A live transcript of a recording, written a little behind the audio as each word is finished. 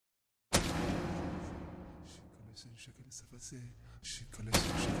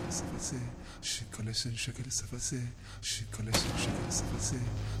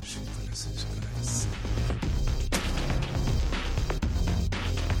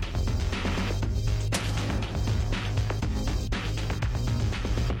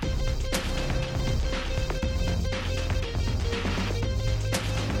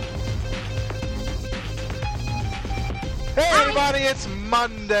It's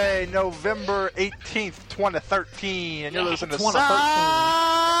Monday, November 18th, 2013, and you're listening to Size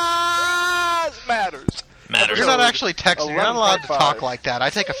Matters. You're not actually texting. You're not allowed to talk like that. I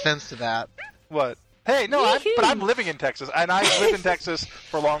take offense to that. What? Hey, no, but I'm living in Texas, and I've lived in Texas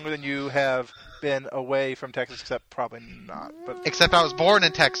for longer than you have been away from Texas, except probably not. But except I was born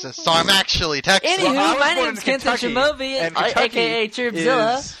in Texas, so I'm actually Texan. Anywho, my name's Kenson, a.k.a.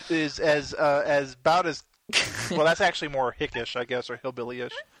 Chirpzilla. Is as about as... Well, that's actually more hickish, I guess, or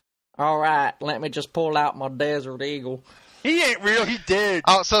hillbilly-ish. All right, let me just pull out my Desert Eagle. He ain't real, he did.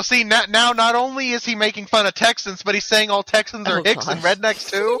 Oh, so see, now not only is he making fun of Texans, but he's saying all Texans are hicks and rednecks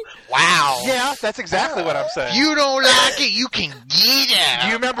too? Wow. Yeah, that's exactly what I'm saying. If you don't like it, you can get it. Do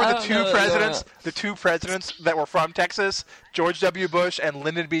you remember the two presidents that were from Texas? George W. Bush and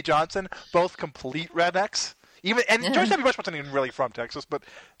Lyndon B. Johnson, both complete rednecks? George W. Bush wasn't even really from Texas, but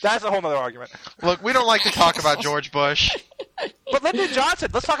that's a whole other argument. Look, we don't like to talk about George Bush. But Lyndon Johnson,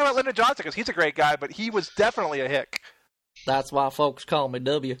 let's talk about Lyndon Johnson, because he's a great guy, but he was definitely a hick. That's why folks call me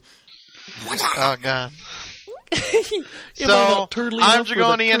W. Oh, God. So, I'm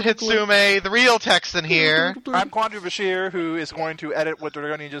Dragonien Hitsume, the real Texan here. I'm Kwandry Bashir, who is going to edit what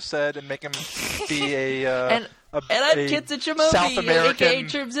Dragonien just said and make him be and I'm Kenson South American, a.k.a.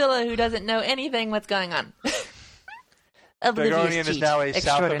 Chirpzilla, who doesn't know anything what's going on. Dragonien is now a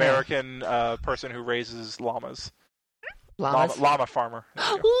South American person who raises llamas. Llama farmer.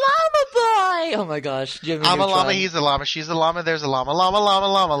 Llama boy! Oh my gosh, Jimmy. I'm a llama, he's a llama, she's a llama, there's a llama,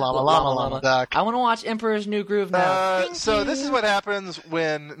 llama, duck. I want to watch Emperor's New Groove now. So this is what happens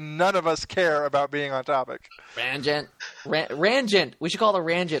when none of us care about being on topic. Rangent. We should call it a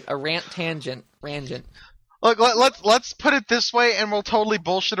rangent. A rant tangent. Rangent. Look, let's put it this way, and we'll totally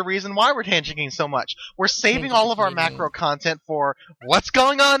bullshit a reason why we're tangenting so much. We're saving all of our macro content for what's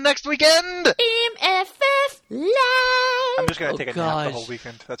going on next weekend. MFF Live. I'm just gonna take a nap the whole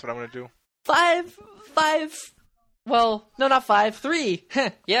weekend. That's what I'm gonna do. 5. Well, no, not 5. 3.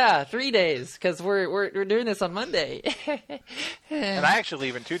 Yeah, 3 days, because we're doing this on Monday. And I actually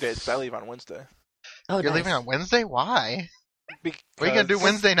leave in 2 days because I leave on Wednesday. Oh, you're leaving on Wednesday? Why? Because what are you gonna do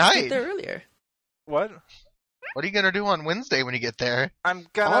Wednesday night? Get there earlier. What? What are you gonna do on Wednesday when you get there? I'm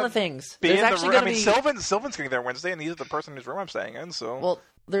gonna all the things. Be in the room. I mean, Sylvan's getting there Wednesday, and he's the person whose room I'm staying in. So well,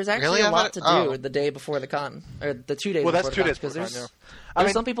 there's actually a lot to do the day before the con, or the 2 days. Well, before that's 2 days because before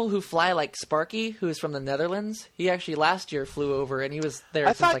there's some people who fly like Sparky, who's from the Netherlands. He actually last year flew over, and he was there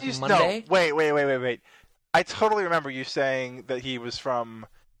since like Monday. No, wait. I totally remember you saying that he was from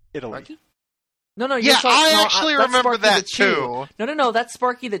Italy. Sparky? No, yeah, I actually remember that too. No, that's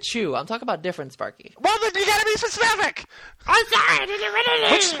Sparky the Chew. I'm talking about different Sparky. Well, then you gotta be specific! I'm sorry,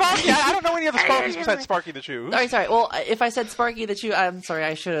 which Sparky? I don't know any other Sparkies besides Sparky the Chew. Sorry. Well, if I said Sparky the Chew, I'm sorry,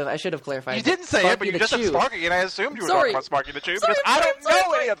 I should have clarified. You didn't say Sparky it, but you just said Sparky, and I assumed you were talking about Sparky the Chew, because I don't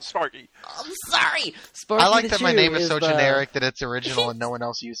know any other Sparky. I'm sorry! Sparky I like that Chew my name is so generic that it's original and no one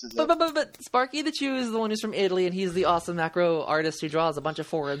else uses it. But Sparky the Chew is the one who's from Italy, and he's the awesome macro artist who draws a bunch of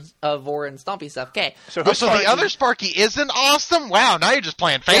Vor and Stompy stuff. Okay. So the other Sparky isn't awesome? Wow, now you're just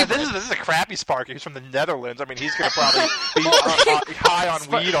playing favorite. Yeah, this is a crappy Sparky. He's from the Netherlands. I mean, he's going to probably be high on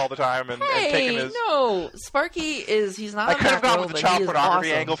weed all the time and taking his... no. Sparky he's not I could have gone with the child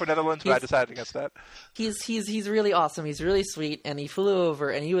pornography awesome. Angle for Netherlands, but I decided against that. He's really awesome. He's really sweet, and he flew over,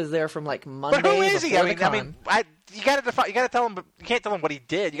 and he was there from like Monday. But who is he? You got to tell him. You can't tell him what he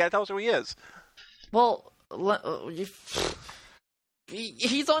did. You got to tell us who he is. Well,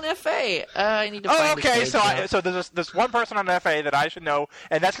 he's on FA. I need to find okay. So there's this one person on FA that I should know,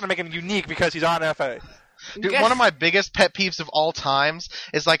 and that's going to make him unique because he's on FA. Dude, one of my biggest pet peeves of all times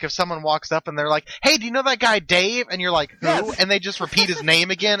is like if someone walks up and they're like, "Hey, do you know that guy Dave?" And you're like, "Who?" Yes. And they just repeat his name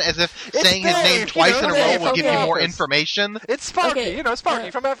again as if saying Dave, his name twice in a row will give you more information. It's Sparky,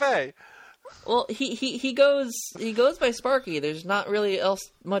 Sparky from FA. Well, he goes by Sparky. There's not really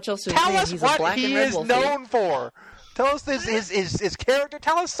much else to tell us he's what a black he and red is wolf known for. Tell us his character.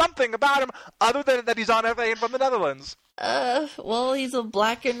 Tell us something about him other than that he's on FA and from the Netherlands. Well, he's a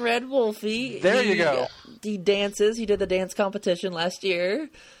black and red wolfie. There you go. He dances. He did the dance competition last year.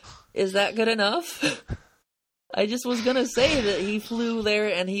 Is that good enough? I just was gonna say that he flew there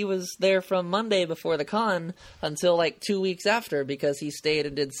and he was there from Monday before the con until like 2 weeks after because he stayed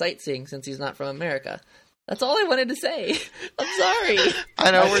and did sightseeing since he's not from America. That's all I wanted to say. I'm sorry.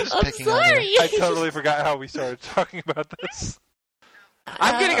 I know, we're just picking on you. I totally forgot how we started talking about this.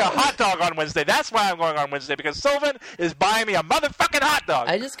 I'm getting a hot dog on Wednesday. That's why I'm going on Wednesday, because Sylvan is buying me a motherfucking hot dog.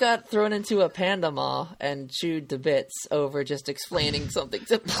 I just got thrown into a panda maw and chewed to bits over just explaining something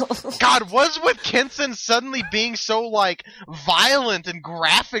simple. God, what's with Kenson suddenly being so, like, violent and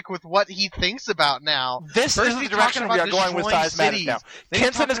graphic with what he thinks about now? This First is the he's direction talking we are about going with destroying Size Matters cities. now. Then he's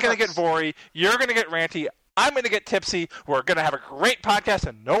Kenson is talking going to get about- Vorey. You're going to get Ranty. I'm going to get Tipsy. We're going to have a great podcast,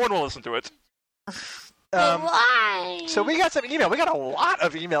 and no one will listen to it. Why? So we got some email. We got a lot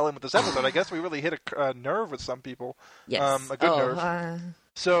of email in with this episode. I guess we really hit a nerve with some people. Yes. A good nerve.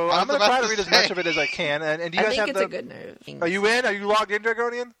 So I was I'm going to about try to to read as say. much of it as I can. And do you I guys think have it's a good nerve. Are you in? Are you logged in,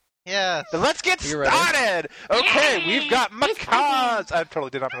 Dragonian? Yes. Then let's get You ready? started. Okay, we've got Makaz. I totally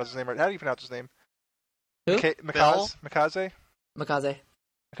did not pronounce his name right. How do you pronounce his name? Who? Makaz? Makaze? Makaze.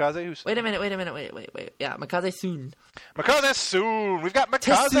 Makaze? Who's? Wait a minute. Wait. Yeah, Makaze Soon. Makaze Soon. We've got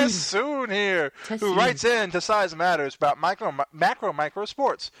Makaze Tessoon. Soon here, who Tessoon. writes in to Size Matters about macro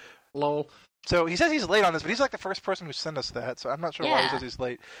sports. Lol. So he says he's late on this, but he's like the first person who sent us that, so I'm not sure why he Yeah. says he's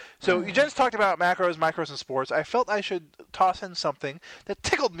late. So you just talked about macros, micros, and sports. I felt I should toss in something that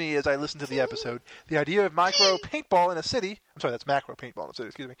tickled me as I listened to the episode. The idea of micro paintball in a city. I'm sorry, that's macro paintball in a city,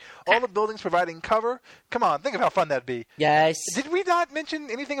 excuse me. All the buildings providing cover. Come on, think of how fun that'd be. Yes. Did we not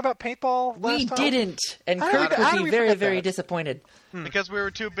mention anything about paintball last We time? didn't, and How Kirk did we would be very, forget very that? disappointed. Because we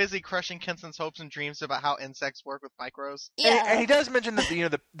were too busy crushing Kenson's hopes and dreams about how insects work with micros. And he does mention that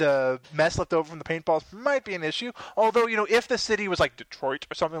the mess left over from the paintballs might be an issue. Although if the city was like Detroit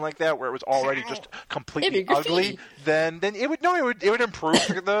or something like that, where it was already just completely It'd be ugly, graffiti. then it would improve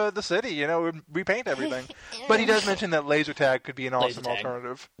the city. It would repaint everything. But he does mention that laser tag could be an awesome tag.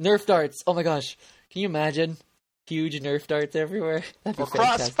 alternative. Nerf darts. Oh my gosh. Can you imagine? Huge Nerf darts everywhere. That'd be Or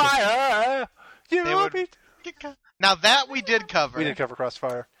fantastic. Crossfire. They would- Now that we did cover. We did cover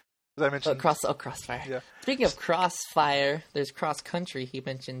Crossfire. As I mentioned. Crossfire. Yeah. Speaking of crossfire, there's cross country he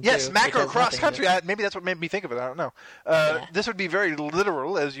mentioned Yes, too, macro which has cross nothing country. to- Maybe that's what made me think of it. I don't know. Yeah. This would be very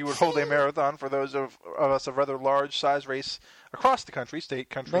literal, as you would hold a marathon for those of us of rather large size race across the country, state,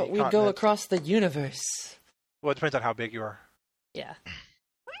 country, But we'd go continent. across the universe. Well, it depends on how big you are. Yeah.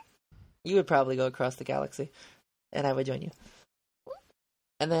 You would probably go across the galaxy, and I would join you.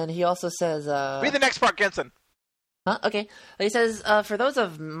 And then he also says, Read the next part, Kenson. Huh? Okay. He says, for those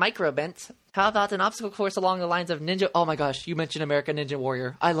of microbent, how about an obstacle course along the lines of Ninja... Oh my gosh, you mentioned American Ninja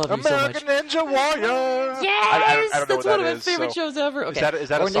Warrior. I love you so much. American Ninja Warrior. Yes! I don't know That's what one of that my is, favorite so- shows ever. Okay. Is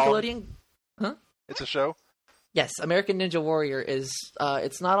that or a song? Nickelodeon... Huh? It's a show. Yes, American Ninja Warrior is...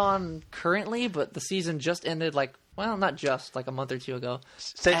 it's not on currently, but the season just ended not just, like a month or two ago.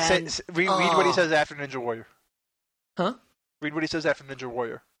 Read what he says after Ninja Warrior. Huh? Read what he says after Ninja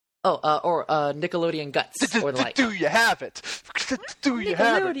Warrior. Oh, or Nickelodeon Guts, or the like. Do you have it? Do you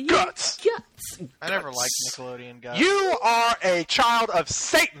have it? Nickelodeon Guts. Guts. I never liked Nickelodeon guys. You are a child of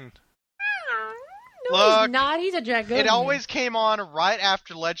Satan. No, Look, he's not. He's a dragon. It always came on right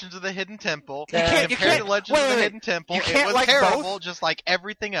after Legends of the Hidden Temple. You can't- Compared to Legends of the wait. Hidden Temple, You it can't was like terrible, both? just like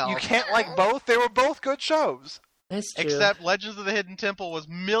everything else. You can't like both. They were both good shows. That's true. Except Legends of the Hidden Temple was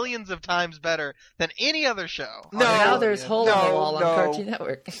millions of times better than any other show. No. now there's Hole in the No, Wall on no. Cartoon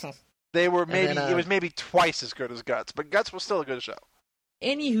Network. They were then, it was maybe twice as good as Guts, but Guts was still a good show.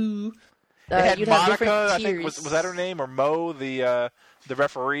 Anywho, It had you'd have Monica, different I think tiers. was that her name, or Mo, the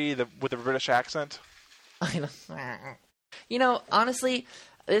referee, with the British accent. Honestly,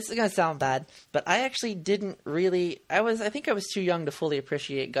 this is gonna sound bad, but I actually didn't really. I think I was too young to fully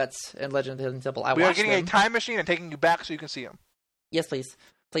appreciate Guts and Legend of the Hidden Temple. I We are watched getting them. a time machine and taking you back so you can see them. Yes, please,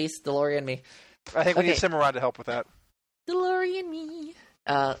 DeLorean me. I think we need Okay. Cimarron to help with that. DeLorean me.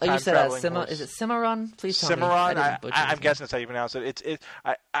 You said Time-traveling horse. is it Cimarron? Please tell me. Cimarron, I didn't butcher I'm his name. guessing that's how you pronounce it.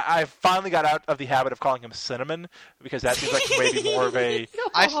 I finally got out of the habit of calling him Cinnamon, because that seems like maybe more of a...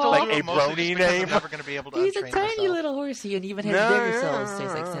 I still Like do it a mostly brony just because name. I'm never going to be able to He's a untrain tiny myself. little horsey, and even his No, bigger yeah, cells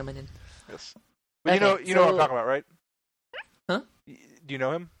taste like yeah. salmon. Yes. But Okay, you know what I'm so- talking about, right? Huh? Do you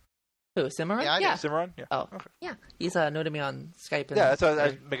know him? Who, Cimarron? Yeah, I do. yeah. Cimarron? Yeah. Oh, Okay. yeah. He's noted me on Skype. And, Yeah, that's what I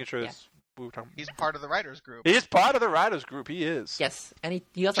was or- making sure yeah. that's what we were talking about. He's part of the writers group. He is part of the writers group. He is. Yes, and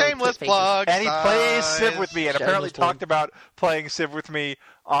he also Shameless faces. plug. And he plays size. Civ with me, and Shameless apparently plug. talked about playing Civ with me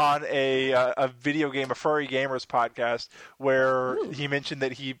on a video game, a Furry Gamers podcast, where Ooh. he mentioned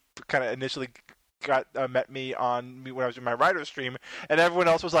that he kind of initially met me when I was in my writer stream, and everyone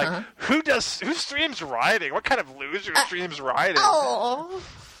else was like, Uh-huh. who streams riding? What kind of loser streams riding? Oh,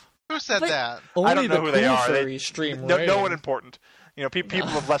 Who said But- that? I don't know who they are. Stream No one important. People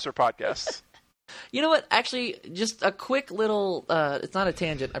of lesser podcasts. You know what? Actually, just a quick little. It's not a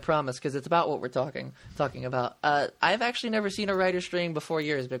tangent, I promise, because it's about what we're talking about. I've actually never seen a writer stream before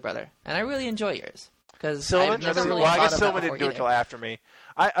yours, Big Brother, and I really enjoy yours. Because I've never really I guess thought Sylvan about didn't do it either. until after me.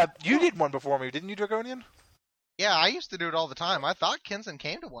 You did one before me, didn't you, Dragonian? Yeah, I used to do it all the time. I thought Kenson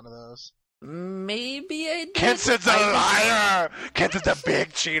came to one of those. Maybe I did. Kenson's a liar! Kenson's a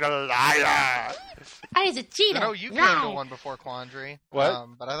big cheater liar! I was a cheater. I know you came to one before Quandry. What?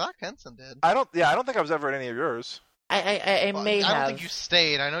 But I thought Kenson did. I don't think I was ever at any of yours. I may have. I don't think you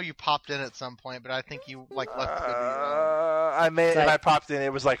stayed. I know you popped in at some point, but I think you left the video. If I popped in,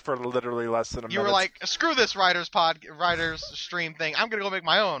 it was for literally less than a minute. You were like, screw this writers stream thing. I'm gonna go make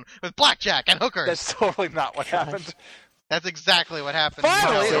my own with blackjack and hookers. That's totally not what happened. That's exactly what happened.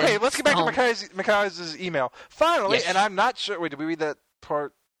 Finally, okay, let's get back to Mikai's email. Finally, Yes. and I'm not sure. Wait, did we read that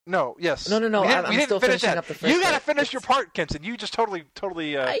part? No, yes. No. We I'm didn't still finish finishing that. up the first You gotta part. finish your part, Kenson. You just totally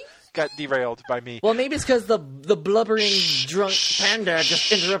got derailed by me. Well, maybe it's because the blubbering drunk panda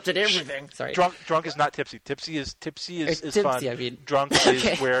just interrupted everything. Sorry. Drunk is not tipsy. Tipsy is tipsy, fun. I mean. Drunk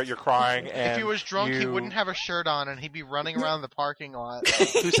Okay. is where you're crying. And if he was drunk, he wouldn't have a shirt on, and he'd be running around the parking lot.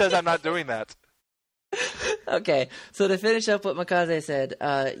 Who says I'm not doing that? Okay, so to finish up what Makaze said,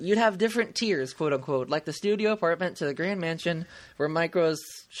 you'd have different tiers, quote unquote, like the studio apartment to the grand mansion, where micros.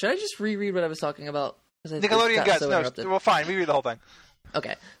 Should I just reread what I was talking about? 'Cause it Nickelodeon got guts. so interrupted. Well, fine. We read the whole thing.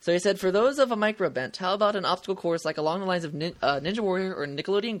 Okay, so he said, for those of a micro bent, how about an obstacle course like along the lines of Ninja Warrior or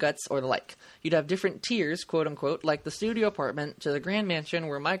Nickelodeon Guts or the like? You'd have different tiers, quote unquote, like the studio apartment to the grand mansion,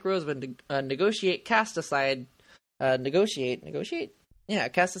 where micros would negotiate, cast aside, negotiate. Yeah,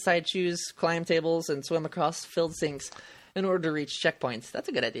 cast aside shoes, climb tables, and swim across filled sinks in order to reach checkpoints. That's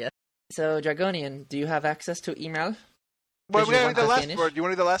a good idea. So, Dragonian, do you have access to email? Well, Did we you gotta want read the to last finish? part. Do you want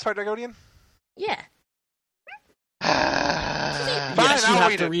to read the last part, Dragonian? Yeah. Fine, Yes, you I'll have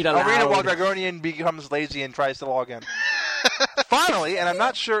read to it. read I'll read it while aloud. Dragonian becomes lazy and tries to log in. Finally, and I'm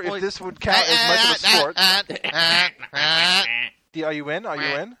not sure if this would count as much of a sport. Are you in? Are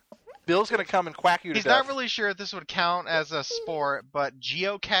you in? Bill's gonna come and quack you to He's death. not really sure if this would count as a sport, but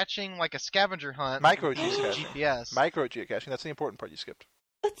geocaching, like a scavenger hunt, Micro using geocaching. GPS. Micro geocaching. That's the important part you skipped.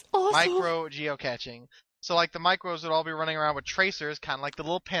 That's awesome. Micro geocaching. So, like, the micros would all be running around with tracers, kind of like the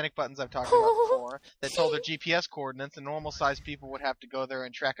little panic buttons I've talked about before, that told their GPS coordinates, and normal-sized people would have to go there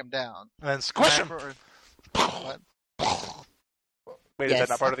and track them down. And then squish him. What Wait, is Yes. that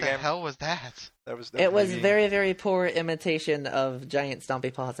not part of the the game? hell was that? It was maybe- very, very poor imitation of giant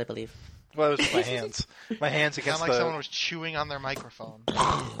stompy paws, I believe. Well, it was my hands. My hands It against sounded like someone the. was chewing on their microphone.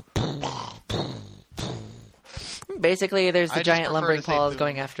 Basically, there's I the just giant prefer lumbering to say paws boom.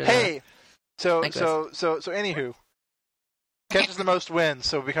 going after Hey, so Micros. anywho, catches the most wins,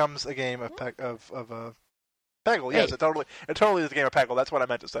 so it becomes a game of Peggle. Yes, Hey. it totally is a game of Peggle. That's what I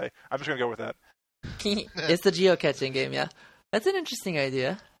meant to say. I'm just gonna go with that. It's the geocaching game, yeah. That's an interesting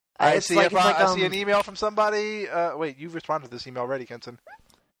idea. I It's see. like- it's like, I see an email from somebody. Wait, you've responded to this email already, Kenson.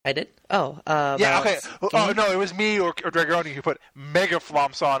 I did? Oh, Yeah. about Okay. Oh game? no, it was me or Dragoni who put mega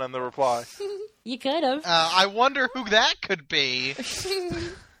flomps on in the reply. You could have. I wonder who that could be.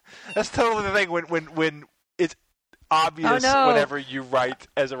 That's totally the thing when it's obvious Oh, no. whenever you write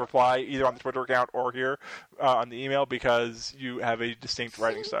as a reply, either on the Twitter account or here on the email, because you have a distinct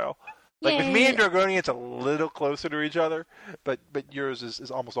writing style. Like with me and Dragoni, it's a little closer to each other, but yours is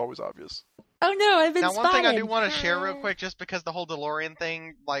almost always obvious. Oh no, I've been Now, one thing I do spotted. want to share real quick, just because the whole DeLorean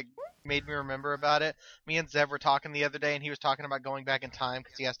thing, like, made me remember about it. Me and Zev were talking the other day, and he was talking about going back in time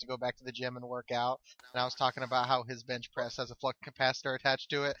because he has to go back to the gym and work out. And I was talking about how his bench press has a flux capacitor attached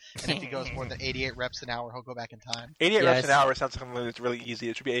to it, and if he goes more than 88 reps an hour, he'll go back in time. 88 reps an Yes. hour sounds like something that's really easy.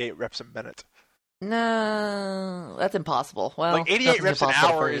 It should be 88 reps a minute. No, that's impossible. Well, Like 88 nothing's reps an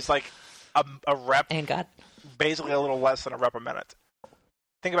impossible hour for is you. like a rep, Thank God. basically a little less than a rep a minute.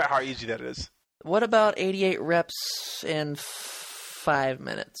 Think about how easy that is. What about 88 reps in 5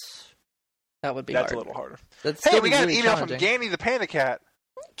 minutes? That would be That's hard. a little harder. That'd Hey, still we be got really an email from challenging. Ganny the Panda Cat.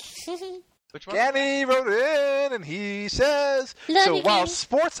 Which one? Ganny wrote in and he says, Love so you, while Ganny.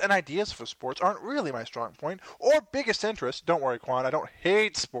 sports and ideas for sports aren't really my strong point or biggest interest, don't worry, Quan, I don't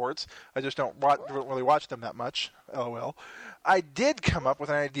hate sports. I just don't really watch them that much. LOL. I did come up with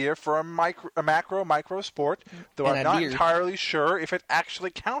an idea for a macro sport, though An I'm not idea. entirely sure if it actually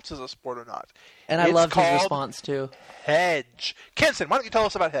counts as a sport or not. And I It's loved his called response, too. Hedge. Kenson, why don't you tell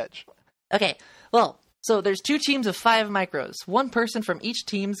us about Hedge? Okay, well, so there's 2 teams of 5 micros. One person from each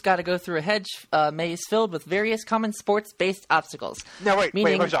team's got to go through a hedge maze filled with various common sports-based obstacles. No, wait,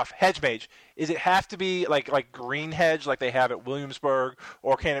 Meaning- first off, hedge mage. Is it have to be like green hedge like they have at Williamsburg,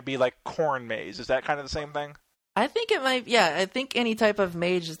 or can it be like corn maze? Is that kind of the same thing? I think it might. Yeah, I think any type of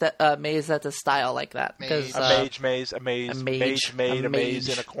maze that's a style like that. Because a maze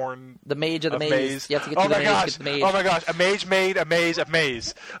in a corn. The mage of the maze. You have to get oh to the my maze. gosh! Get to the maze. Oh my gosh! A mage made a maze.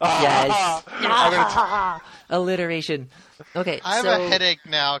 Yes. Alliteration. Okay. I have a headache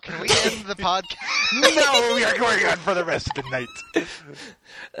now. Can we end the podcast? No, we are going on for the rest of the night.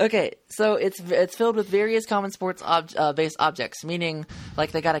 Okay, so it's filled with various common sports based objects, meaning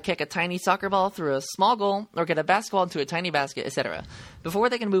like they got to kick a tiny soccer ball through a small goal or get a basketball into a tiny basket, etc. before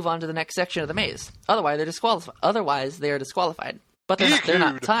they can move on to the next section of the maze. Otherwise, they are disqualified. But they're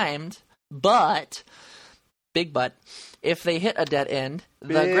not timed. But big but if they hit a dead end,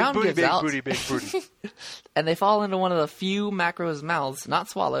 the ground gives out, big booty. and they fall into one of the few macros' mouths, not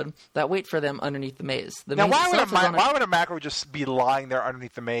swallowed, that wait for them underneath the maze. Now, why would a macro just be lying there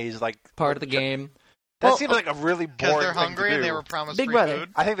underneath the maze, like part of the game? That seems like a really boring thing to do. Because they're hungry and they were promised free food?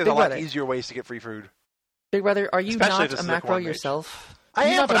 I think there's a lot easier ways to get free food. Big Brother, are you Especially not a macro yourself? I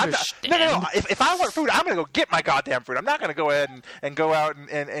am, but I'm not. No. If I want food, I'm going to go get my goddamn food. I'm not going to go ahead and go out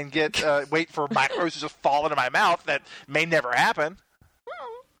and get wait for macros to just fall into my mouth. That may never happen.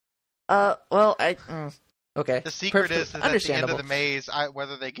 Okay. The secret is at the end of the maze,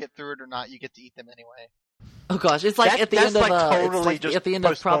 whether they get through it or not, you get to eat them anyway. Oh gosh, it's like at the end of at the end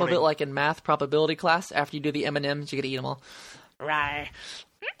of probability, like in math probability class, after you do the M&Ms, you get to eat them all. Right.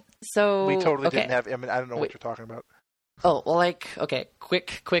 So we totally didn't have M&Ms. I don't know what you're talking about. Oh, well,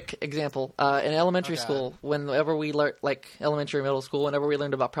 quick example. In elementary school, whenever we learned, like elementary, middle school, whenever we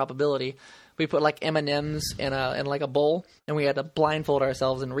learned about probability, we put like M&Ms in like a bowl, and we had to blindfold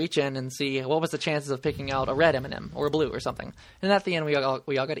ourselves and reach in and see what was the chances of picking out a red M&M or a blue or something. And at the end, we all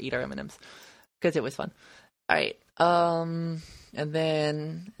got to eat our M&Ms because it was fun. All right. And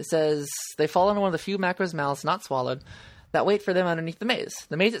then it says they fall into one of the few macros' mouths not swallowed that wait for them underneath the maze.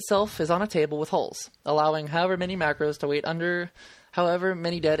 The maze itself is on a table with holes, allowing however many macros to wait under however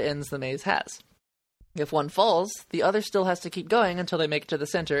many dead ends the maze has. If one falls, the other still has to keep going until they make it to the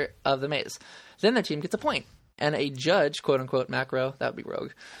center of the maze. Then the team gets a point, and a judge, quote-unquote macro, that would be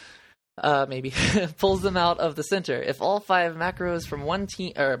rogue, maybe, pulls them out of the center. If all 5 macros from one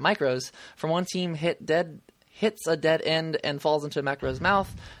team, or micros from one team hits a dead end and falls into a macro's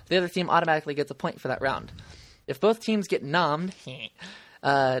mouth, the other team automatically gets a point for that round. If both teams get nommed,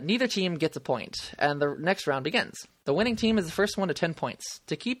 neither team gets a point, and the next round begins. The winning team is the first one to 10 points.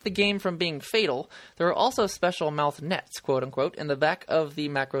 To keep the game from being fatal, there are also special mouth nets, quote-unquote, in the back of the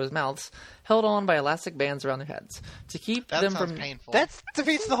macros' mouths, held on by elastic bands around their heads. To keep them from painful. That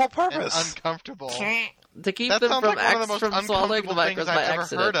defeats the whole purpose. And uncomfortable. To keep them from, swallowing the macros by I've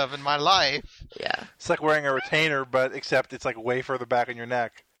accident. ever heard of in my life. Yeah. It's like wearing a retainer, but except it's like way further back in your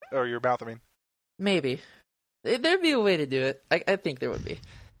neck. Or your mouth, I mean. Maybe. There'd be a way to do it. I think there would be.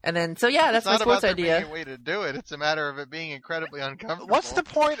 And then, so yeah, that's my sports idea. It's not about there being a way to do it. It's a matter of it being incredibly uncomfortable. What's the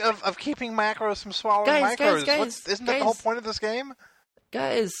point of keeping macros from swallowing micros? Isn't that the whole point of this game?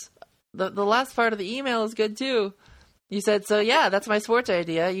 Guys, the last part of the email is good too. You said, so yeah, that's my sports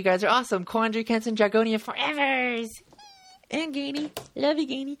idea. You guys are awesome. Kwandry, Kenson, Dragonien forevers. And Gainey. Love you,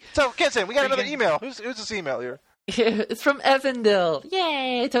 Gainey. So, Kenson, we got another email. Who's this email here? It's from Evandil.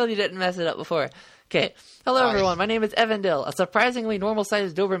 Yay! I totally didn't mess it up before. Okay. Hello, everyone. My name is Evandil, a surprisingly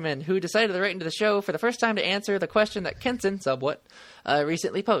normal-sized Doberman who decided to write into the show for the first time to answer the question that Kenson,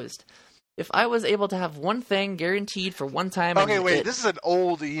 recently posed. If I was able to have one thing guaranteed for one time... Okay, wait. This is an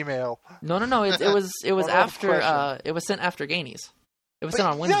old email. No. It was after... it was sent after Gainey's. It was sent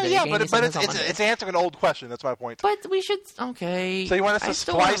on Wednesday. Yeah, but it's answering an old question. That's my point. But we should... Okay. So you want us to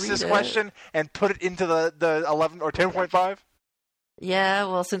splice this question and put it into the 11 or 10.5? Yeah,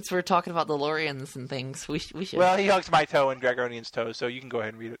 well, since we're talking about DeLoreans and things, we should. Well, he hugs my toe and Dragonien's toe, so you can go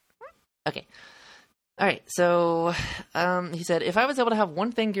ahead and read it. Okay. All right, so he said, if I was able to have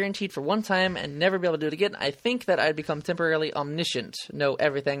one thing guaranteed for one time and never be able to do it again, I think that I'd become temporarily omniscient. Know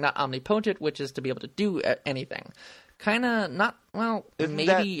everything, not omnipotent, which is to be able to do anything. Kind of not, well,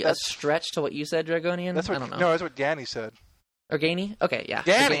 maybe a stretch to what you said, Dragonien. I don't know. No, that's what Danny said. Or Gainey? Okay, yeah.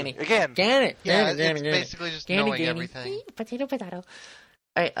 Gainey. Again. Gainey. Yeah, it's basically just knowing everything. Potato. All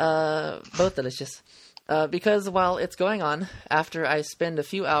right, both delicious. Because while it's going on, after I spend a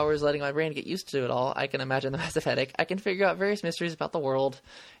few hours letting my brain get used to it all, I can imagine the massive headache. I can figure out various mysteries about the world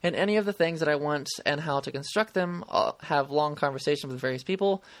and any of the things that I want and how to construct them, have long conversations with various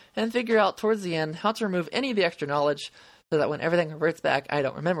people, and figure out towards the end how to remove any of the extra knowledge so that when everything reverts back, I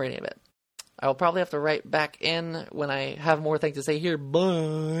don't remember any of it. I will probably have to write back in when I have more things to say here,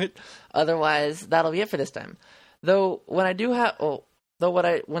 but otherwise, that'll be it for this time. Though when I do have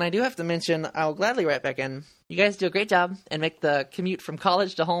to mention, I'll gladly write back in. You guys do a great job and make the commute from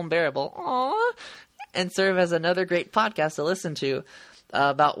college to home bearable. Aww. and serve as another great podcast to listen to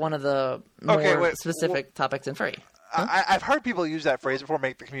about one of the more specific topics in furry. Huh? I've heard people use that phrase before,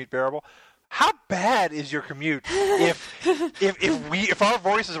 make the commute bearable. How bad is your commute if our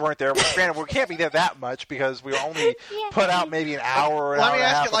voices weren't there? Well, granted, we can't be there that much because we only put out maybe an hour or an hour and a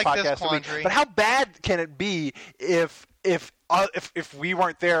half of podcast a week. But how bad can it be if we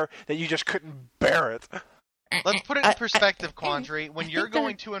weren't there that you just couldn't bear it? Let's put it in perspective, Kwandry. When you're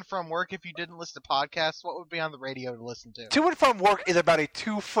going to and from work, if you didn't listen to podcasts, what would be on the radio to listen to? To and from work is about a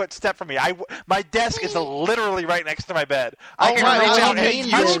 2-foot step from me. My desk is literally right next to my bed. I can reach out and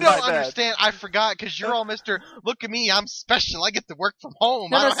use my bed. You don't understand. I forgot because you're all Mr. Look at me, I'm special. I get to work from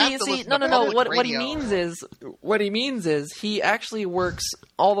home. No. What he means is he actually works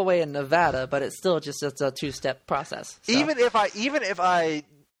all the way in Nevada, but it's still just it's a 2-step process. So. Even if I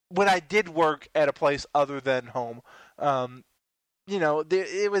when I did work at a place other than home,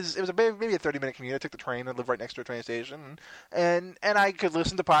 it was maybe a 30-minute commute. I took the train and lived right next to a train station, and I could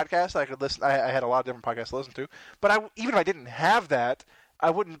listen to podcasts. I had a lot of different podcasts to listen to. But even if I didn't have that,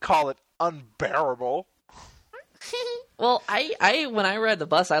 I wouldn't call it unbearable. Well, I when I ride the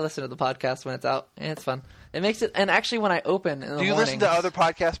bus, I listen to the podcast when it's out, and it's fun. It makes it, and actually when I open in the morning. Do you listen to other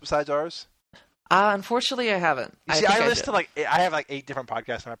podcasts besides ours? Unfortunately, I haven't. I listen to I have 8 different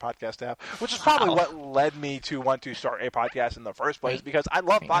podcasts on my podcast app, which is probably what led me to want to start a podcast in the first place because I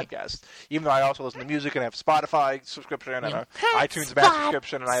love podcasts. Even though I also listen to music and I have Spotify subscription and an iTunes Mac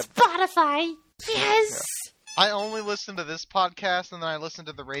subscription, and I have Spotify. Yes. Yeah. I only listen to this podcast, and then I listen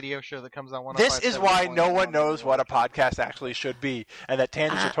to the radio show that comes on 105.7. This is why no one knows what a podcast actually should be, and that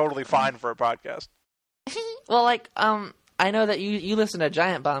tangents are totally fine for a podcast. Well, I know that you listen to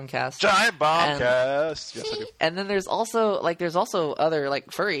Giant Bombcast. Giant Bombcast. Yes, I do. And then there's also other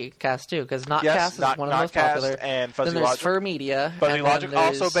furry casts too, because Notcast is one of the most popular. And Fuzzy then there's Logic. Fur Media. Fuzzy Logic,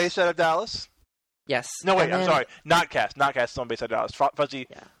 also based out of Dallas. Yes. No, wait, I'm sorry. Notcast. Notcast is the one based out of Dallas.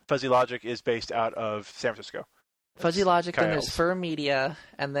 Fuzzy Logic is based out of San Francisco. Fuzzy Logic, then there's Fur Media,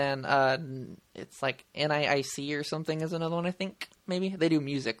 and then it's like NIIC or something is another one, I think, maybe. They do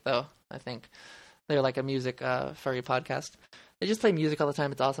music, though, I think. They're like a music furry podcast. They just play music all the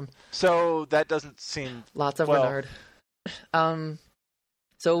time. It's awesome. So that doesn't seem... Lots of Renard.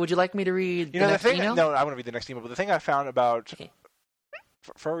 So would you like me to read the next email? No, I want to read the next email. But the thing I found about... Okay.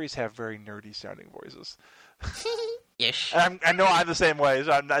 Furries have very nerdy-sounding voices. Ish. I know I'm the same way.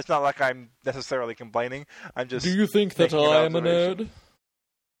 So it's not like I'm necessarily complaining. I'm just... Do you think that I am a nerd?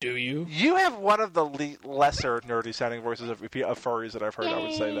 Do you? You have one of the lesser nerdy-sounding voices of furries that I've heard, I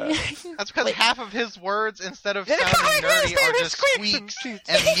would say that. That's because half of his words, instead of sounding nerdy, are just squeaks and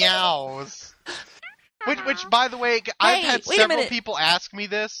meows. Which, by the way, I've had several people ask me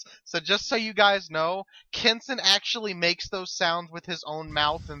this, so just so you guys know, Kenson actually makes those sounds with his own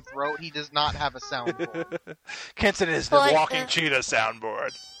mouth and throat. He does not have a soundboard. Kenson is the walking cheetah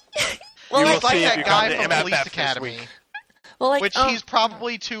soundboard. Well, he's like that guy from Police Academy. Well, which he's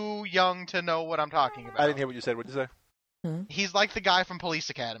probably too young to know what I'm talking about. I didn't hear what you said. What did you say? He's like the guy from Police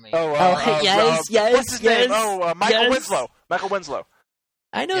Academy. Yes. What's his name? Michael Winslow. Michael Winslow.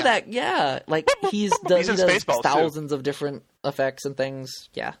 I know that, he does thousands of different effects and things.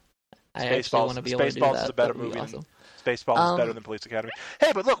 Yeah. I actually want to be able to do that. Spaceballs is a better movie. Awesome. Spaceballs is better than Police Academy.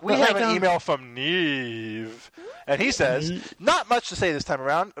 Hey, but look, we have an email from Neve. And he says, not much to say this time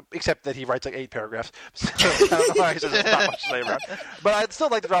around, except that he writes 8 paragraphs. So I don't know why he says there's not much to say around. But I'd still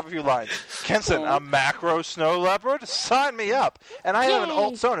like to drop a few lines. Kenson, a macro snow leopard? Sign me up. And I have an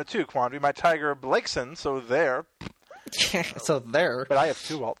alt Sona too, Kwandry, my tiger Blakeson, so there. But I have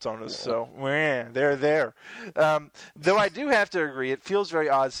 2 alt Sonas, so they're there. Though I do have to agree, it feels very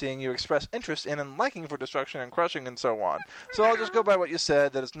odd seeing you express interest in and liking for destruction and crushing and so on. So I'll just go by what you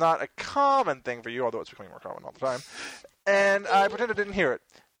said, that it's not a common thing for you, although it's becoming more common all the time. And I pretend I didn't hear it.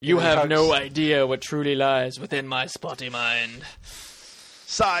 You have no idea what truly lies within my spotty mind.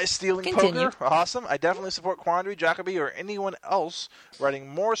 Size-stealing poker, awesome. I definitely support Kwandry, Jacoby, or anyone else writing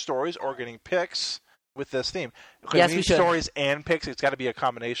more stories or getting picks with this theme. Yes, we need stories and picks. It's got to be a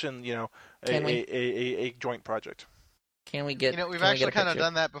combination, a joint project. Can we get? We've actually kind of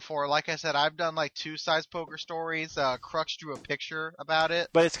done that before. Like I said, I've done 2 size poker stories. Crux drew a picture about it.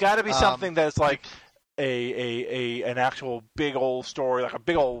 But it's got to be something that's like an actual big old story, like a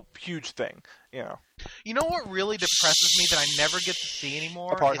big old huge thing. You know what really depresses me that I never get to see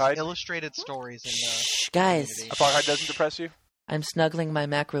anymore? Apartheid? Is illustrated stories in the guys. community. Apartheid doesn't depress you? I'm snuggling my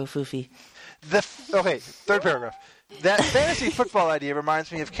macro foofy. Okay, third paragraph. That fantasy football idea reminds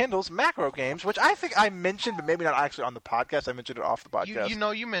me of Kindle's macro games, which I think I mentioned, but maybe not actually on the podcast. I mentioned it off the podcast.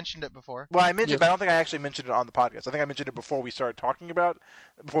 You mentioned it before. Well, I mentioned it, but I don't think I actually mentioned it on the podcast. I think I mentioned it before we started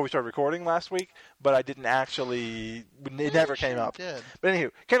recording last week, but I didn't actually, it never came up. Did. But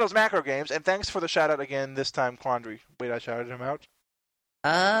anywho, Kindle's macro games, and thanks for the shout-out again, this time, Kwandry. Wait, I shouted him out?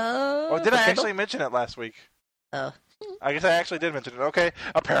 Or did I actually mention it last week? Oh. I guess I actually did mention it. Okay,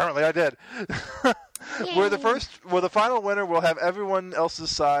 apparently I did. Where the final winner will have everyone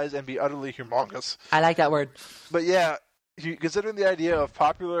else's size and be utterly humongous. I like that word. But yeah, considering the idea of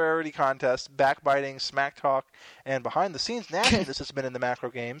popularity contests, backbiting, smack talk, and behind-the-scenes nastiness has been in the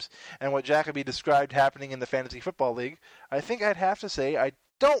macro games, and what Jacoby described happening in the Fantasy Football League, I think I'd have to say I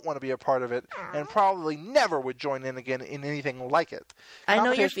don't want to be a part of it, and probably never would join in again in anything like it. I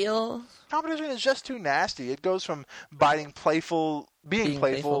know you feel. Competition is just too nasty. It goes from being playful,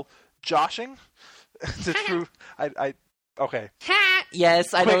 joshing, to true. Okay.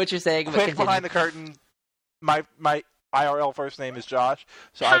 Yes, I know what you're saying. But quick behind the curtain. My IRL first name is Josh,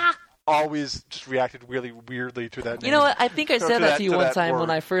 so I've always just reacted really weirdly to that name. You know what? I think I said that to you one time when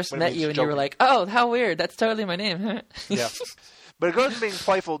I first met you, and you were like, "Oh, how weird! That's totally my name." Yeah. But it goes from being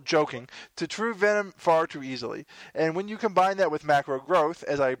playful, joking, to true venom far too easily. And when you combine that with macro growth,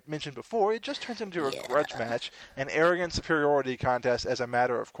 as I mentioned before, it just turns into a grudge match, an arrogant superiority contest as a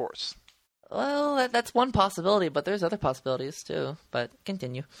matter of course. Well, that's one possibility, but there's other possibilities too. But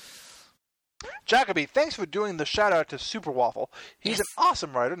continue. Jacoby, thanks for doing the shout-out to Super Waffle. He's an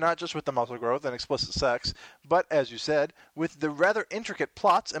awesome writer, not just with the muscle growth and explicit sex, but, as you said, with the rather intricate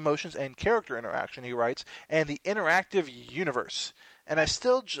plots, emotions, and character interaction he writes, and the interactive universe. And I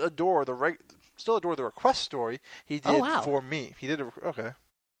still adore the request story he did for me. He did okay.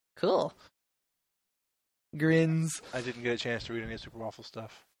 Cool. Grins. I didn't get a chance to read any Super Waffle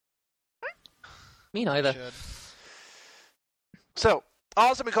stuff. Me neither. So,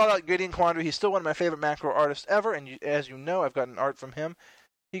 also, we called out Gideon Kwandry. He's still one of my favorite macro artists ever, and as you know, I've gotten art from him.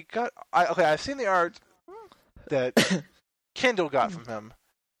 I've seen the art that Kindle got from him,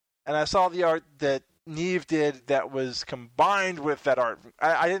 and I saw the art that Neve did that was combined with that art.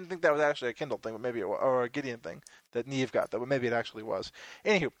 I didn't think that was actually a Kindle thing, but maybe it was, or a Gideon thing that Neve got, but maybe it actually was.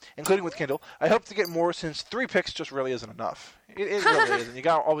 Anywho, including with Kindle, I hope to get more since 3 picks just really isn't enough. It really isn't.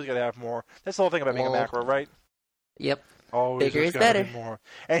 Always got to have more. That's the whole thing about being a macro, right? Yep. Always bigger is better. More.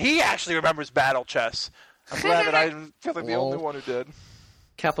 And he actually remembers battle chess. I'm glad that I feel like the only one who did.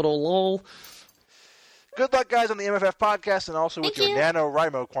 Capital LOL. Good luck, guys, on the MFF podcast and also with your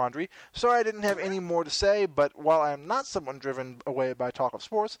NaNoWriMo Kwandry. Sorry I didn't have any more to say, but while I am not someone driven away by talk of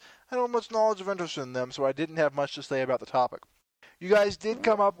sports, I don't have much knowledge of interest in them, so I didn't have much to say about the topic. You guys did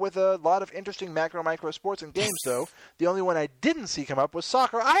come up with a lot of interesting macro-micro sports and games, though. The only one I didn't see come up was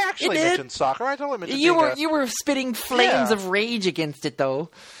soccer. I actually mentioned soccer. I totally mentioned you were spitting flames of rage against it,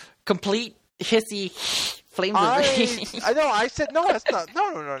 though. Complete hissy flames of rage. I know. I said no. That's not.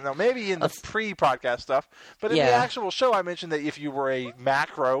 No. Maybe in the pre-podcast stuff, but in the actual show, I mentioned that if you were a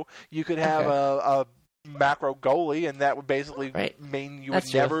macro, you could have a macro goalie, and that would basically mean you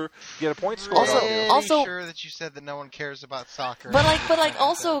would never get a point score. Also, sure that you said that no one cares about soccer. But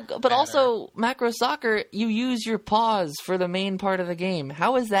also, macro soccer, you use your paws for the main part of the game.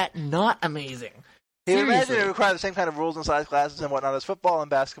 How is that not amazing? You imagine it would require the same kind of rules and size classes and whatnot as football and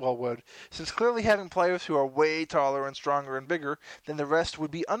basketball would, since clearly having players who are way taller and stronger and bigger than the rest would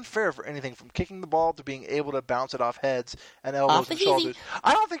be unfair for anything from kicking the ball to being able to bounce it off heads and elbows and shoulders.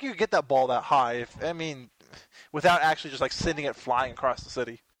 I don't think you could get that ball that high, without actually just like sending it flying across the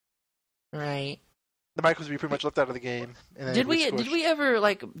city. Right. The Michaels would be pretty much left out of the game. And did we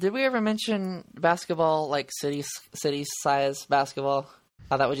ever mention basketball, like city size basketball?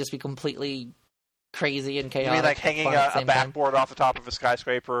 How that would just be completely crazy and chaotic. You mean like hanging a backboard off the top of a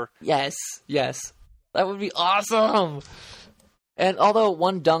skyscraper? Yes. That would be awesome. And although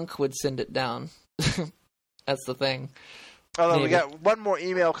one dunk would send it down. That's the thing. Although we got one more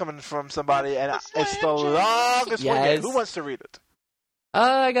email coming from somebody, and it's the longest one yet. Who wants to read it?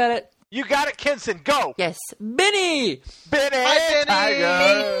 I got it. You got it, Kenson. Go! Yes. Benny! Hi,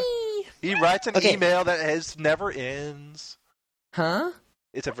 Benny! He writes an email that never ends. Huh?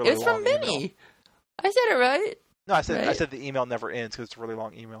 It's a really long email. It's from Benny. I said it right. No, I said the email never ends because it's a really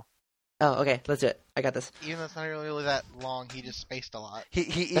long email. Oh, okay. Let's do it. I got this. Even though it's not really that long, he just spaced a lot.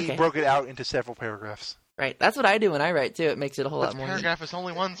 He broke it out into several paragraphs. Right. That's what I do when I write, too. It makes it a whole lot more. Paragraph is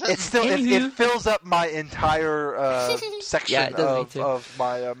only one sentence. It fills up my entire section of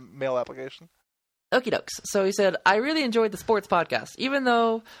my mail application. Okie dokes. So he said, I really enjoyed the sports podcast, even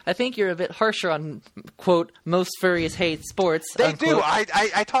though I think you're a bit harsher on, quote, most furries hate sports. They unquote. do.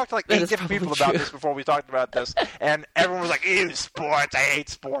 I talked to like That 8 is different people probably about true. this before we talked about this, and everyone was like, ew, sports, I hate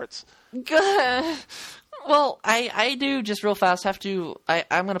sports. Well, I do just real fast have to.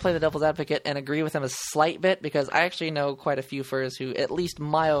 I'm going to play the devil's advocate and agree with him a slight bit because I actually know quite a few furs who at least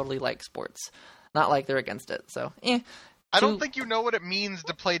mildly like sports, not like they're against it. So, I don't think you know what it means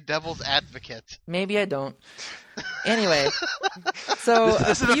to play devil's advocate. maybe I don't. Anyway, so This a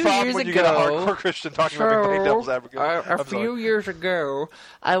is a few problem years when you ago, get a hardcore Christian talking about playing devil's advocate. A I'm sorry. few years ago,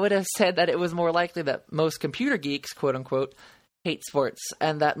 I would have said that it was more likely that most computer geeks, quote unquote, hate sports,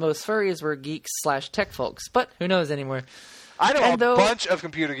 and that most furries were geeks/tech folks. But who knows anymore? I know And a though- bunch of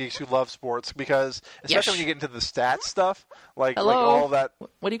computer geeks who love sports because, especially Yes. when you get into the stats stuff, like Hello? all that.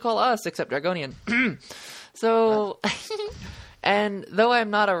 What do you call us except Dragonien? So, and though I'm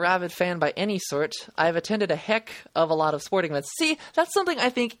not a rabid fan by any sort, I've attended a heck of a lot of sporting events. See, that's something I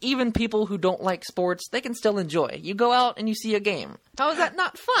think even people who don't like sports, they can still enjoy. You go out and you see a game. How is that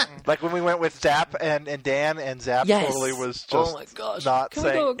not fun? Like when we went with Zap and Dan, and Zap Yes. totally was just Oh my gosh. not Can we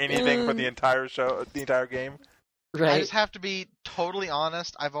saying go anything for again? the entire show, the entire game. I Right. just have to be totally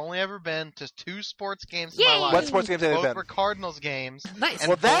honest. I've only ever been to 2 sports games in Yay! my life. What sports games have Both they were been? Cardinals games. Nice. And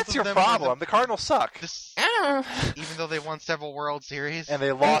Well, both that's of your them were problem. The Cardinals suck, This, Ah. even though they won several World Series. and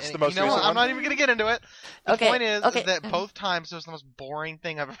they lost the most you know what? recent I'm not one. even going to get into it. The Okay, point is okay. that both times it was the most boring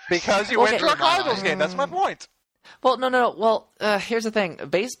thing I've ever Because you Okay. went to a in my life. Cardinals game. That's my point. Well, no. Well, here's the thing.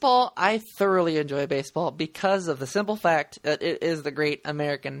 Baseball, I thoroughly enjoy baseball because of the simple fact that it is the great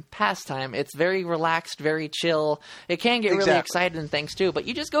American pastime. It's very relaxed, very chill. It can get really Exactly. excited and things too, but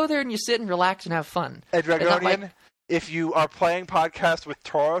you just go there and you sit and relax and have fun. At It's not Dragonian, like- if you are playing podcast with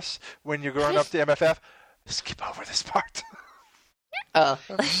Taurus when you're going up to MFF, skip over this part. Yeah,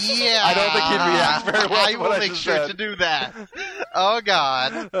 I don't think he'd react very well I to will what I make just sure said. to do that. Oh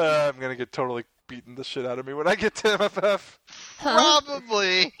God, I'm gonna get totally beating the shit out of me when I get to MFF.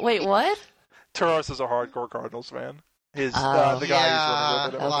 probably. Wait, what? Taurus is a hardcore Cardinals fan. His Oh. the guy Yeah, who's running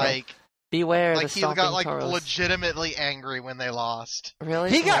with it. Okay. like Beware like the he stomping got like Toros. legitimately angry when they lost. Really?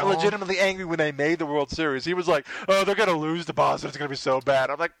 He got Aw. legitimately angry when they made the World Series. He was like, "Oh, they're gonna lose to Boston. It's gonna be so bad."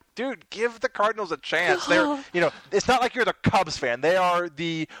 I'm like, "Dude, give the Cardinals a chance. They're, it's not like you're the Cubs fan. They are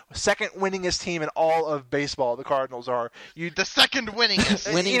the second winningest team in all of baseball. The Cardinals are. The second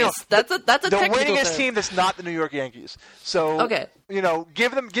winningest. Winningest. That's a The technical winningest term. team that's not the New York Yankees. So Okay.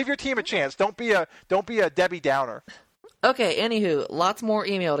 give your team a chance. Don't be a Debbie Downer. Okay, anywho, lots more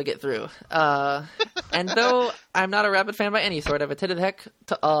email to get through. And though I'm not a rabid fan by any sort, I've attended heck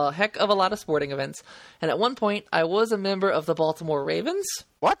of a lot of sporting events. And at one point, I was a member of the Baltimore Ravens.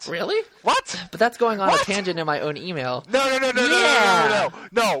 What? Really? What? But that's going on What? a tangent in my own email.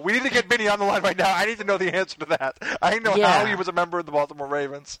 No. We need to get Benny on the line right now. I need to know the answer to that. I know Yeah. how he was a member of the Baltimore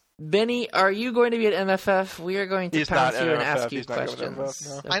Ravens. Benny, are you going to be at MFF? We are going to He's pounce not you at and MFF. ask you He's not going to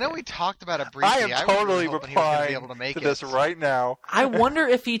questions. MFF, I know we talked about it briefly. I am was totally really hoping he was gonna be replying able to make to it. this right now. I wonder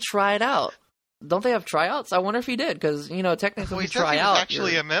if he tried out. Don't they have tryouts? I wonder if he did, because, technically Well, he if you says try he out... was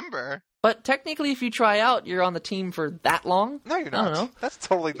actually you're- a member. But technically, if you try out, you're on the team for that long? No, you're I not. don't know. That's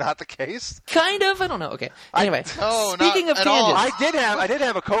totally not the case. Kind of. I don't know. Okay. Anyway, No, speaking not of at all. tangents, I did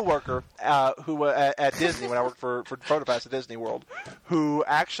have a coworker who at Disney when I worked for PhotoPass at Disney World, who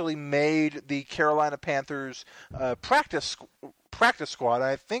actually made the Carolina Panthers practice squad.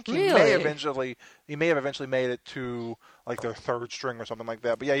 I think he may Really? have eventually made it to like their third string or something like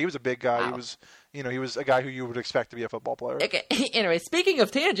that. But yeah, he was a big guy. He Wow. was he was a guy who you would expect to be a football player. Okay. Anyway, speaking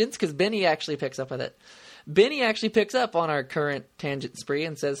of tangents, because Benny actually picks up with it. Benny actually picks up on our current tangent spree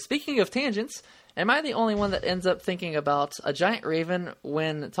and says, "Speaking of tangents, am I the only one that ends up thinking about a giant raven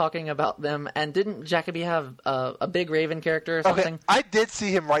when talking about them? And didn't Jacoby have a big raven character or something?" Okay, I did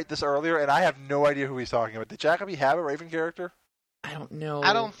see him write this earlier, and I have no idea who he's talking about. Did Jacoby have a Raven character? I don't know.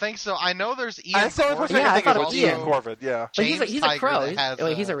 I don't think so. I know there's Ian. That's the only person Yeah, I I can think thought of it was was Ian Ian. Corvid. Yeah. But he's a Tiger crow. that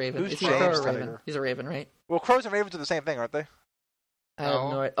has, He's a raven. who's Is he a crow James or a raven? Tiger? He's a raven, right? Well, crows and ravens are the same thing, aren't they? I have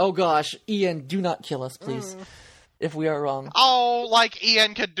No. no idea. Oh gosh, Ian, do not kill us, please. If we are wrong. Oh, like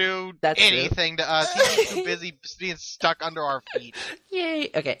Ian could do That's true. anything to us. He's too busy being stuck under our feet.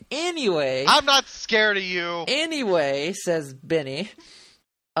 Yay. Okay. Anyway. I'm not scared of you. Anyway, says Benny,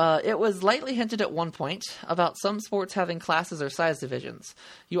 it was lightly hinted at one point about some sports having classes or size divisions.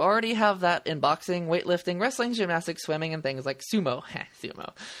 You already have that in boxing, weightlifting, wrestling, gymnastics, swimming, and things like sumo.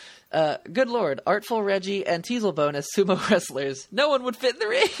 Sumo. Good lord, Artful Reggie and Teaselbone as sumo wrestlers. No one would fit in the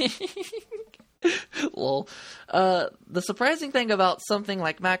ring. Lol. The surprising thing about something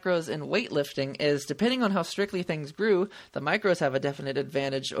like macros in weightlifting is, depending on how strictly things grew, the micros have a definite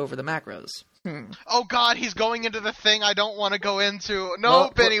advantage over the macros. Oh God, he's going into the thing I don't want to go into.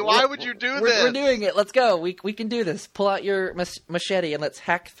 No, Benny, why would you do this? We're doing it. Let's go. We can do this. Pull out your machete and let's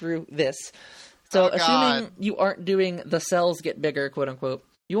hack through this. So, assuming you aren't doing the cells get bigger, quote unquote,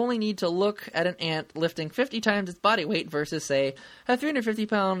 you only need to look at an ant lifting 50 times its body weight versus, say, a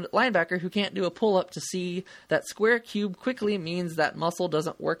 350-pound linebacker who can't do a pull-up to see that square cube quickly means that muscle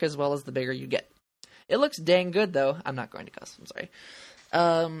doesn't work as well as the bigger you get. It looks dang good, though. I'm not going to cuss. I'm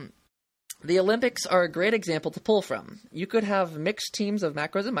sorry. The Olympics are a great example to pull from. You could have mixed teams of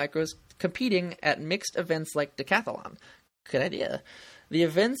macros and micros competing at mixed events like decathlon. Good idea. The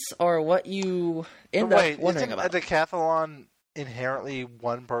events are what you end up wondering about. Isn't a decathlon inherently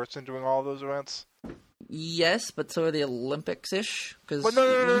one person doing all those events? Yes, but so are the Olympics-ish. Well,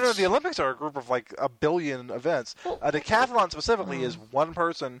 no. The Olympics are a group of like a billion events. A decathlon specifically is one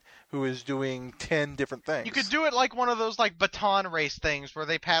person who is doing 10 different things. You could do it like one of those like baton race things where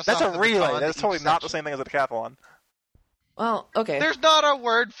they pass. That's off a relay. baton That's totally not the same thing as a decathlon. Well, okay. There's not a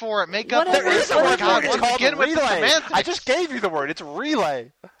word for it. Make up. There is a word for it. It's called relay. I I just gave you the word. It's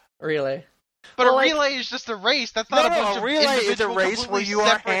relay. Relay. But a relay is just a race. That's not a bunch of relay is a individual, race where you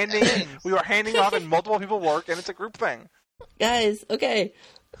are handing off and multiple people work, and it's a group thing. Guys, okay.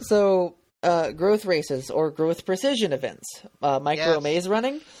 So, growth races or growth precision events. Micro maze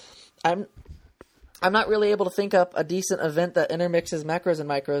running. I'm not really able to think up a decent event that intermixes macros and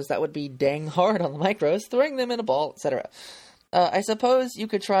micros that would be dang hard on the micros, throwing them in a ball, etc. I suppose you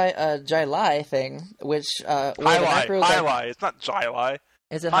could try a Jai thing, which Jai. It's not Jai.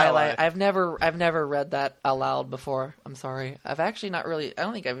 Is it highlight? I've never read that aloud before. I'm sorry. I've actually not really. I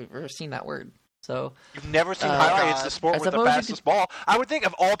don't think I've ever seen that word. So you've never seen highlight? It's the sport with the fastest ball. I would think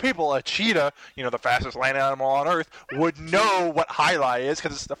of all people, a cheetah, the fastest land animal on Earth, would know what highlight is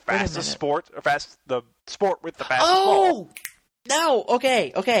because it's the fastest sport, the sport with the fastest ball. No.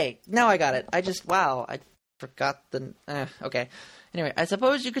 Okay. Now I got it. I forgot the. Okay. Anyway, I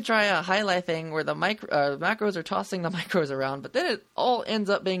suppose you could try a highlight thing where the macros are tossing the micros around, but then it all ends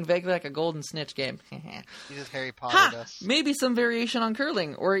up being vaguely like a golden snitch game. You just Harry Pottered us. Maybe some variation on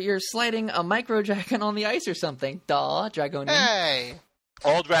curling, or you're sliding a micro dragon on the ice or something. Duh, Dragonien. Hey!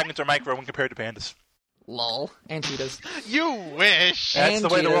 All dragons are micro when compared to pandas. Lol. And cheetahs. You wish! That's the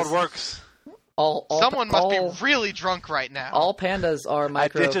way the world works. Someone must be really drunk right now. All pandas are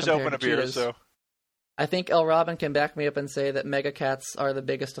micro. I did just open a beer, cheetahs. so... I think L. Robin can back me up and say that mega cats are the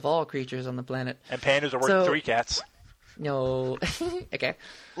biggest of all creatures on the planet. And pandas are worth 3 cats. No. Okay.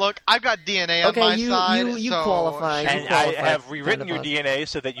 Look, I've got DNA on my side. You qualify. And I have rewritten your DNA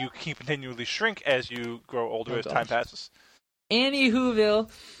so that you can continually shrink as you grow older as time passes.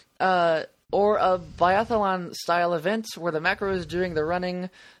 Anywhoville, or a biathlon-style event where the macro is doing the running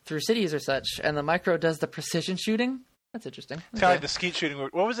through cities or such, and the micro does the precision shooting. That's interesting. It's kind of like the skeet shooting.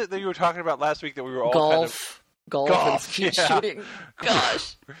 What was it that you were talking about last week that we were all golf and skeet shooting?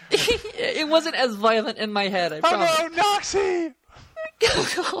 Gosh. It wasn't as violent in my head, I promise. Oh no, Noxie!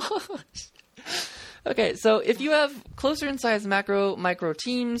 Okay, so if you have closer in size micro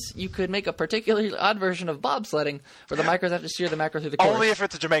teams, you could make a particularly odd version of bobsledding, where the micros have to steer the macro through the course. Only if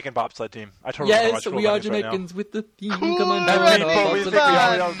it's a Jamaican bobsled team. I totally Yes, we are Jamaicans with the team. Cool. Come on,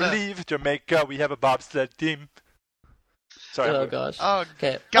 we all believe Jamaica. We have a bobsled team. Sorry. Oh gosh. Oh,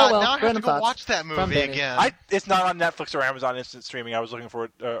 okay. God, now I have to go watch that movie again. It's not on Netflix or Amazon Instant Streaming. I was looking for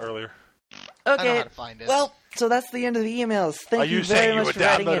it earlier. Okay. I know how to find it. Well, so that's the end of the emails. Thank you very much for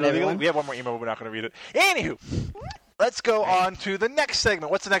writing in, everyone. We have one more email, but we're not going to read it. Anywho, let's go on to the next segment.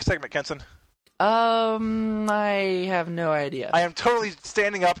 What's the next segment, Kenson? I have no idea. I am totally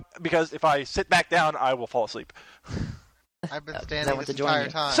standing up because if I sit back down, I will fall asleep. I've been standing this entire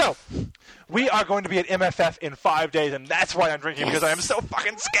time. So, we are going to be at MFF in 5 days, and that's why I'm drinking, because I am so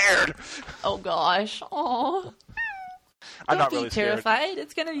fucking scared. Oh gosh. Aww. I'm not Don't really be terrified.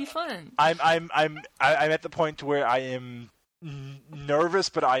 It's gonna be fun. I'm at the point to where I am nervous,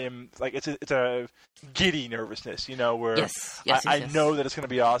 but I am like it's a giddy nervousness, where yes. I know that it's going to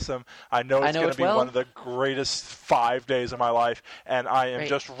be awesome. I know it's going to be one of the greatest 5 days of my life, and I am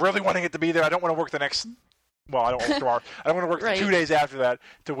just really wanting it to be there. I don't want to work the next. Well, I don't work tomorrow. I don't want to work 2 days after that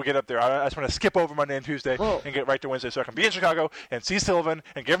till we get up there. I just want to skip over Monday and Tuesday and get right to Wednesday so I can be in Chicago and see Sylvan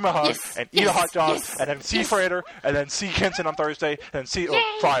and give him a hug and eat a hot dog and then see Freighter and then see Kenson on Thursday and see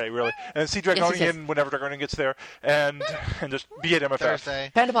Friday, really. And then see Dragonien whenever Dragonien gets there and just be at MFF.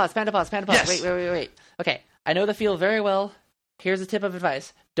 Thursday. Panda pause. Yes. Wait. Okay, I know the feel very well. Here's a tip of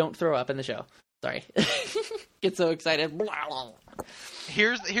advice. Don't throw up in the show. Sorry. Get so excited.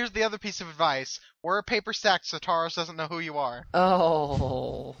 Here's the other piece of advice. Wear a paper sack so Taurus doesn't know who you are.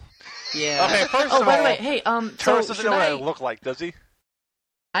 Oh. Yeah. Okay, first oh, of by all, the way, hey, Taurus so doesn't know what I look like, does he?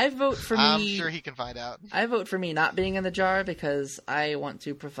 I vote for me. I'm sure he can find out. I vote for me not being in the jar because I want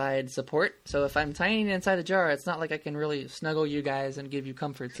to provide support. So if I'm tiny inside a jar, it's not like I can really snuggle you guys and give you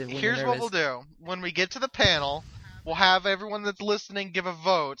comforts. When Here's you're what nervous. we'll do. When we get to the panel, we'll have everyone that's listening give a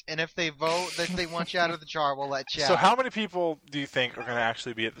vote, and if they vote that they want you out of the jar, we'll let you out. So how many people do you think are going to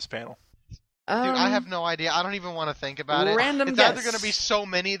actually be at this panel? Dude, I have no idea. I don't even want to think about it. Random It's guess. either going to be so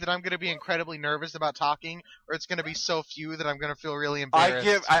many that I'm going to be incredibly nervous about talking, or it's going to be so few that I'm going to feel really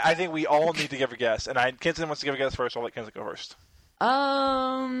embarrassed. I think we all need to give a guess, and Kenson wants to give a guess first. I'll let Kenson go first.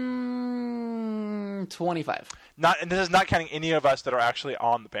 25. And this is not counting any of us that are actually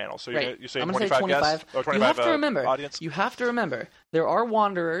on the panel. So Right. you're saying I'm gonna 25 say 25. guests? Or 25 you have to remember. Audience? You have to remember. There are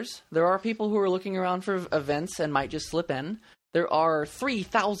wanderers. There are people who are looking around for events and might just slip in. There are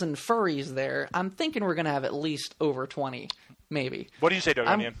 3,000 furries there. I'm thinking we're going to have at least over 20, maybe. What do you say,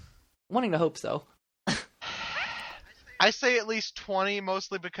 Dragonien? Wanting to hope so. I say at least 20,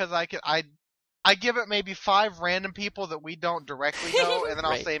 mostly because I give it maybe 5 random people that we don't directly know, and then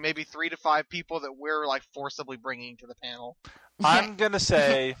I'll Right. say maybe 3 to 5 people that we're like forcibly bringing to the panel. I'm going to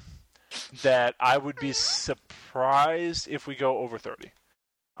say that I would be surprised if we go over 30.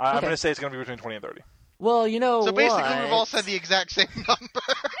 I'm Okay. going to say it's going to be between 20 and 30. Well, you know So basically, what? we've all said the exact same number.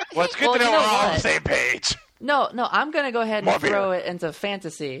 Well, it's good Well, to know you know we're all on what? the same page. No, I'm going to go ahead More and beer. throw it into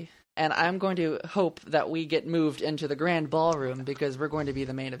fantasy, and I'm going to hope that we get moved into the grand ballroom because we're going to be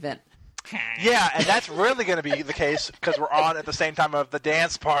the main event. Yeah, and that's really going to be the case because we're on at the same time of the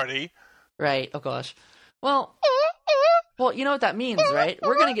dance party. Right. Oh, gosh. Well, you know what that means, right?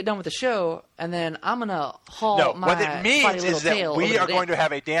 We're going to get done with the show, and then I'm going to haul No, my what it spotty means little is that tail we over are going to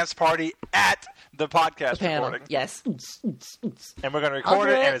have a dance party at the podcast panel. recording. Yes. And we're going to record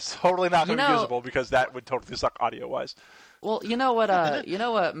it, Okay. and it's totally not going to be You know- usable because that would totally suck audio-wise. Well, you know what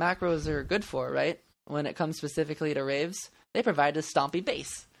macros are good for, right? When it comes specifically to raves, they provide a stompy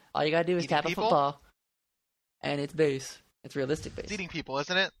bass. All you gotta do is Eating tap a people? football, and it's bass. It's realistic bass. It's eating people,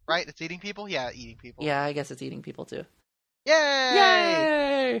 isn't it? Right? It's eating people? Yeah, eating people. Yeah, I guess it's eating people too. Yay!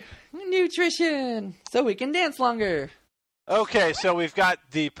 Yay! Nutrition! So we can dance longer. Okay, so we've got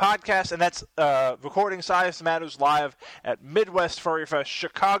the podcast, and that's recording Size Matters live at Midwest Furry Fest,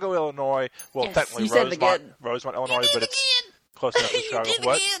 Chicago, Illinois. Well, Yes, technically you said it again. Rosemont, Illinois, but it's close enough to Chicago.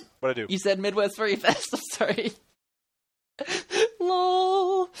 What? What'd I do? You said Midwest Furry Fest. I'm sorry.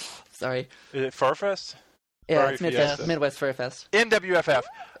 Lol. Sorry. Is it Furfest? Yeah, Furry it's Fiesta. Midwest Furry Fest. NWFF.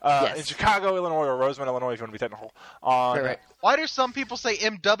 Yes. In Chicago, Illinois, or Rosemont, Illinois, if you want to be technical. Right. Why do some people say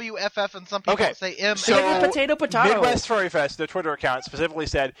MWFF and some people Okay, say M? so Potato. Midwest Furry Fest, their Twitter account specifically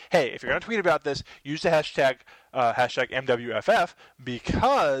said, hey, if you're going to tweet about this, use the hashtag MWFF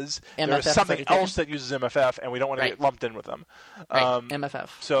because there's MFF something certificate. else that uses MFF, and we don't want to Right. get lumped in with them. Right. MFF.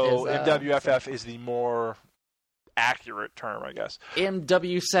 So is, MWFF is the more accurate term, I guess.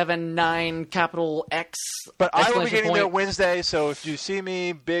 MW79 capital X. But I will be exclamation getting there point, Wednesday, so if you see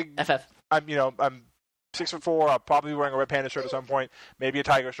me big, FF. I'm 6'4". I'll probably be wearing a red panda shirt at some point, maybe a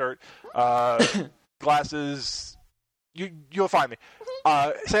tiger shirt, glasses. You'll find me.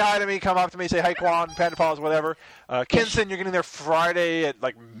 Say hi to me. Come up to me. Say hi, Kwan, Panda Paws, whatever. Kenson, you're getting there Friday at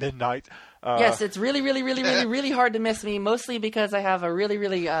like midnight. Yes, it's really hard to miss me, mostly because I have a really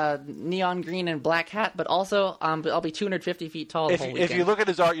neon green and black hat, but also I'll be 250 feet tall the whole weekend. If you look at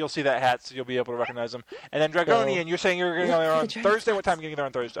his art, you'll see that hat, so you'll be able to recognize him. And then Dragonien, you're saying you're getting there on Thursday. What time are you getting there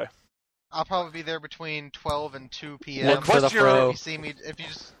on Thursday? I'll probably be there between 12 and 2 p.m. Look for the If fro. you see me, if you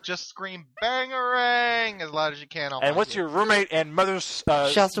just scream "bangarang" as loud as you can, I'll And find what's you. your roommate and mother's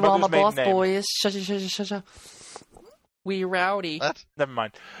Shouts to all my maiden boss name? boys. Shut. We rowdy. What? Never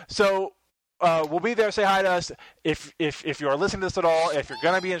mind. So we'll be there. Say hi to us. If you are listening to this at all, if you're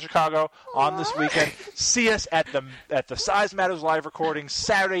going to be in Chicago on this weekend, see us at the Size Matters live recording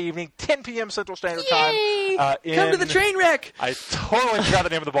Saturday evening, 10 p.m. Central Standard Time. Come to the train wreck. I totally forgot the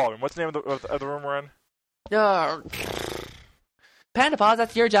name of the ballroom. What's the name of the room we're in? Panda Paws,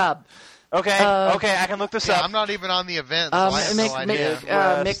 that's your job. Okay, I can look this Yeah, up. I'm not even on the event, so I have no idea.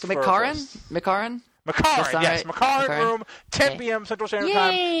 McCarran? McCarran, yes, McCarran McCarran. room, 10 Okay. p.m. Central Standard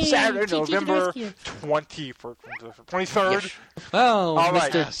Yay! Time, Saturday, Choo-choo to the November rescue. 23rd. Oh, All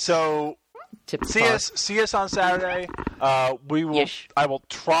right, Mr. so Tipsy. see us on Saturday. We will. Yes. I will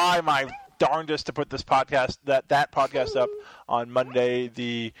try my darndest to put this podcast that podcast up on Monday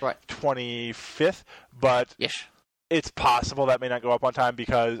the Right. 25th. But Yes. It's possible that may not go up on time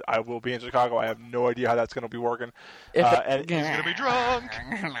because I will be in Chicago. I have no idea how that's going to be working. And he's going to be drunk.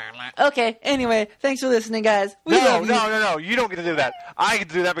 Okay, anyway, thanks for listening, guys. No. You don't get to do that. I get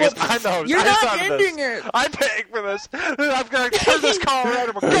to do that because I'm the host. You're I not started ending this. it. I'm paying for this. I'm going to turn this call around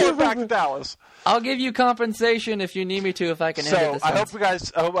and we're going back to Dallas. I'll give you compensation if you need me to, if I can end it this I once. hope you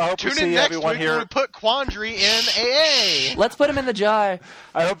guys. I hope Tune we see in next everyone week here. when we put Kwandry in AA. Let's put him in the jar.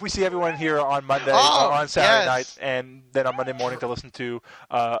 I hope we see everyone here on Monday or on Saturday night, and then on Monday morning to listen to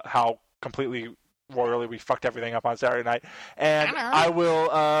how completely royally we fucked everything up on Saturday night. And I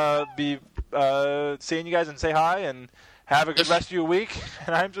will be seeing you guys and say hi and have a good rest of your week.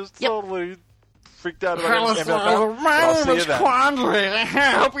 And I'm just totally freaked out about it. My name is Kwandry. I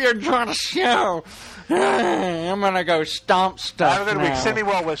hope you enjoy the show. I'm going to go stomp stuff Have a good now. week. Send me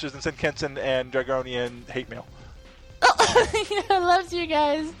well wishes and send Kenson and Dragonien hate mail. I love you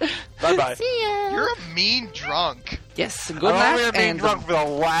guys. Bye-bye. See ya. You're a mean drunk. Yes, good I'm night. only being And drunk for the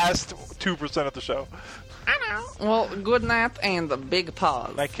last 2% of the show. well, good night and the big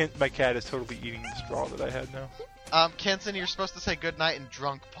pause. My cat is totally eating the straw that I had now. Kenson, you're supposed to say good night and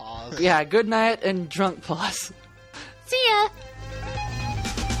drunk pause. Yeah, good night and drunk pause. See ya.